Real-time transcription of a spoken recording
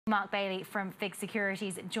Mark Bayley from FIIG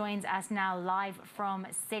Securities joins us now live from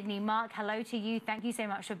Sydney. Mark, hello to you. Thank you so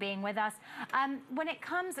much for being with us. When it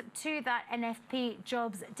comes to that NFP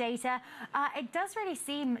jobs data, it does really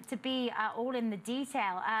seem to be all in the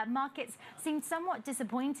detail. Markets seem somewhat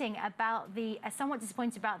disappointing about the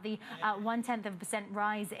 0.1%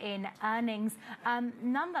 rise in earnings.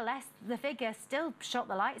 Nonetheless, the figure still shot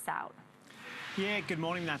the lights out. Yeah, good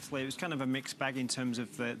morning, Natalie. It was kind of a mixed bag in terms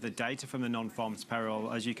of the data from the non-farms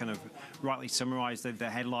payroll. As you kind of rightly summarised, the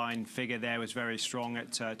headline figure there was very strong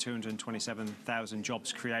at 227,000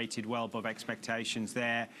 jobs created, well above expectations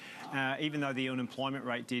there. Even though the unemployment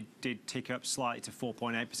rate did tick up slightly to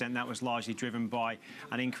 4.8%, that was largely driven by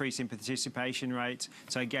an increase in participation rate.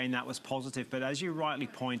 So again, that was positive. But as you rightly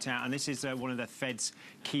point out, and this is one of the Fed's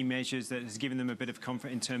key measures that has given them a bit of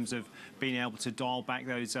comfort in terms of being able to dial back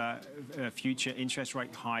those future interest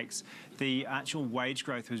rate hikes, the actual wage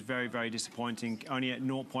growth was very, very disappointing, only at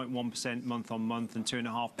 0.1% month on month and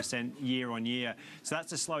 2.5% year on year. So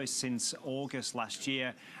that's the slowest since August last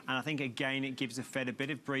year. And I think, again, it gives the Fed a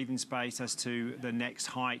bit of breathing space as to the next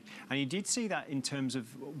hike. And you did see that in terms of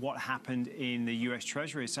what happened in the US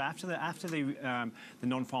Treasuries. So after the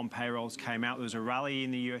non-farm payrolls came out, there was a rally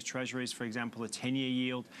in the US Treasuries. For example, the 10-year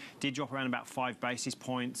yield did drop around about 5 basis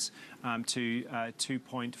points to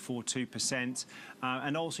 2.42%.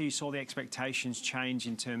 And also you saw the expectations change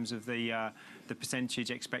in terms of the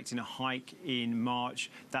percentage expecting a hike in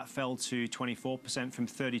March. That fell to 24% from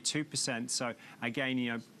 32%. So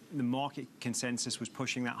again, the market consensus was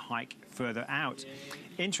pushing that hike further out.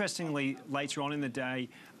 Interestingly, later on in the day,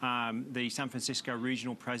 the San Francisco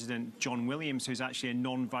regional president, John Williams, who's actually a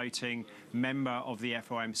non-voting member of the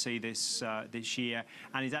FOMC this year,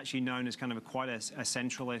 and is actually known as kind of quite a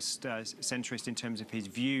centrist in terms of his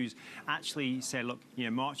views, actually said, look,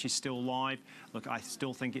 March is still live. Look, I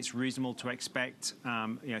still think it's reasonable to expect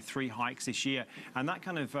 3 hikes this year. And that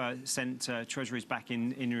kind of sent treasuries back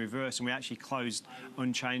in reverse. And we actually closed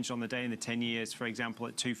unchanged on the day in the 10 years, for example,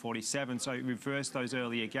 at 247. So it reversed those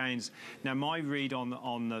earlier gains. Now, my read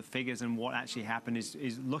on the figures and what actually happened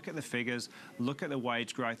is look at the figures, look at the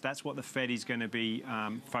wage growth. That's what the Fed is going to be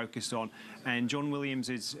focused on. And John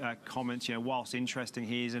Williams' comments, whilst interesting,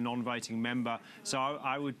 he is a non-voting member. So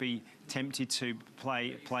I would be tempted to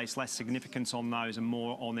place less significance on those and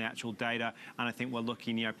more on the actual data. And I think we're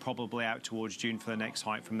looking, probably out towards June for the next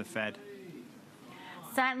hike from the Fed.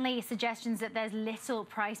 Certainly suggestions that there's little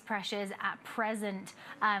price pressures at present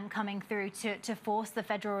coming through to force the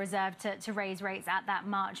Federal Reserve to raise rates at that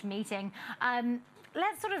March meeting.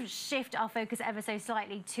 Let's sort of shift our focus ever so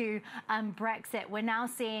slightly to Brexit. We're now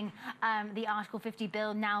seeing the Article 50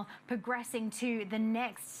 bill now progressing to the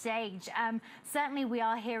next stage. Certainly, we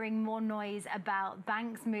are hearing more noise about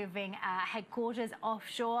banks moving headquarters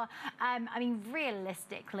offshore. I mean,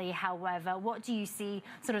 realistically, however, what do you see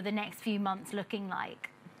sort of the next few months looking like?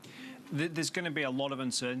 There's going to be a lot of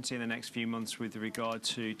uncertainty in the next few months with regard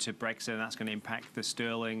to Brexit, and that's going to impact the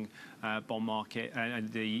sterling bond market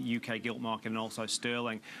and the UK gilt market and also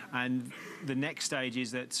sterling. And the next stage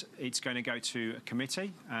is that it's going to go to a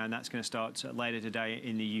committee, and that's going to start later today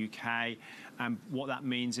in the UK. And what that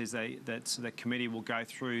means is that the committee will go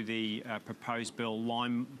through the proposed bill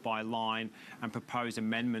line by line and propose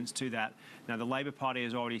amendments to that. Now, the Labour Party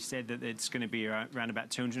has already said that it's going to be around about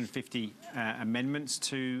 250 amendments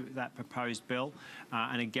to that proposed bill.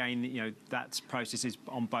 And again, that process is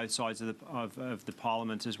on both sides of the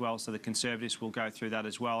Parliament as well. So the Conservatives will go through that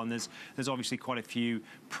as well. And there's obviously quite a few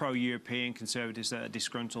pro-European Conservatives that are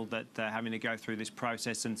disgruntled that they're having to go through this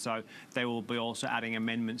process. And so they will be also adding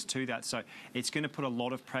amendments to that. So it's going to put a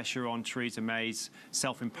lot of pressure on Theresa May's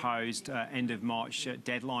self-imposed end of March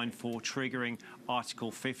deadline for triggering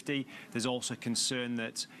Article 50. There's also concern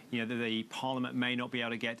that the Parliament may not be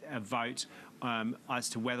able to get a vote as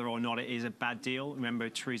to whether or not it is a bad deal. Remember,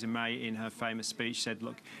 Theresa May, in her famous speech, said,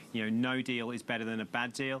 look, no deal is better than a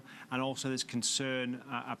bad deal. And also there's concern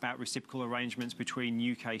about reciprocal arrangements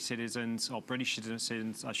between UK citizens, or British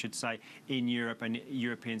citizens, I should say, in Europe and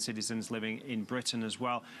European citizens living in Britain as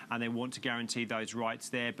well. And they want to guarantee those rights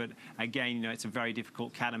there. But again, it's a very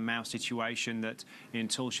difficult cat and mouse situation that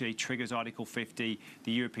until she triggers Article 50,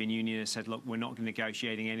 the European Union has said, look, we're not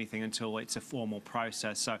negotiating anything until it's a formal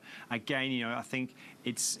process. So again, I think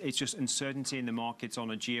it's just uncertainty in the markets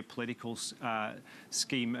on a geopolitical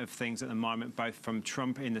scheme of things at the moment, both from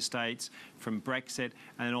Trump in the States, from Brexit,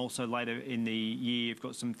 and then also later in the year, you've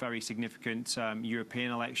got some very significant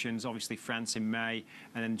European elections, obviously France in May,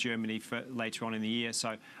 and then Germany for later on in the year.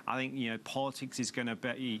 So I think, you know, politics is going to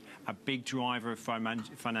be a big driver of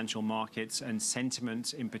financial markets and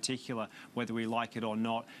sentiment in particular, whether we like it or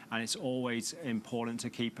not. And it's always important to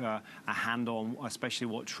keep a handle on, especially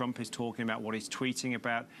what Trump is talking about, what he's tweeting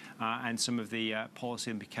about, and some of the policy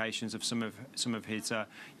implications of some of his,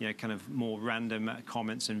 you know, kind of more random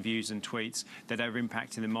comments and views and tweets that are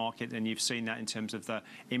impacting the market. And you've seen that in terms of the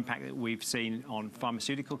impact that we've seen on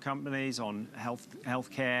pharmaceutical companies, on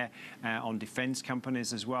healthcare, on defence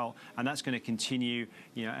companies as well. And that's going to continue,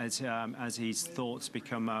 you know, as his thoughts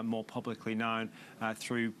become more publicly known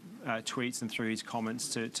through tweets and through his comments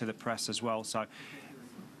to the press as well. So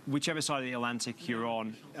whichever side of the Atlantic you're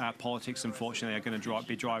on, politics, unfortunately, are going to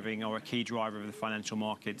be driving, or a key driver of the financial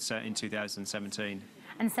markets in 2017.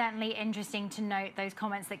 And certainly interesting to note those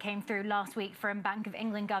comments that came through last week from Bank of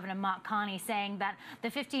England Governor Mark Carney, saying that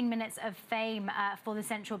the 15 minutes of fame for the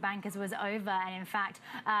central bankers was over, and in fact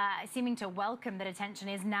seeming to welcome that attention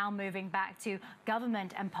is now moving back to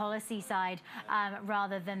government and policy side,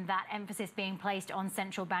 rather than that emphasis being placed on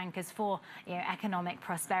central bankers for, you know, economic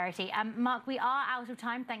prosperity. Mark, we are out of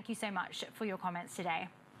time. Thank you so much for your comments today.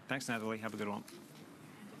 Thanks, Natalie. Have a good one.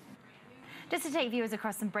 Just to take viewers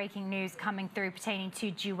across some breaking news coming through pertaining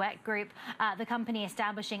to Duet Group, the company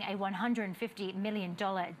establishing a $150 million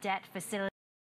debt facility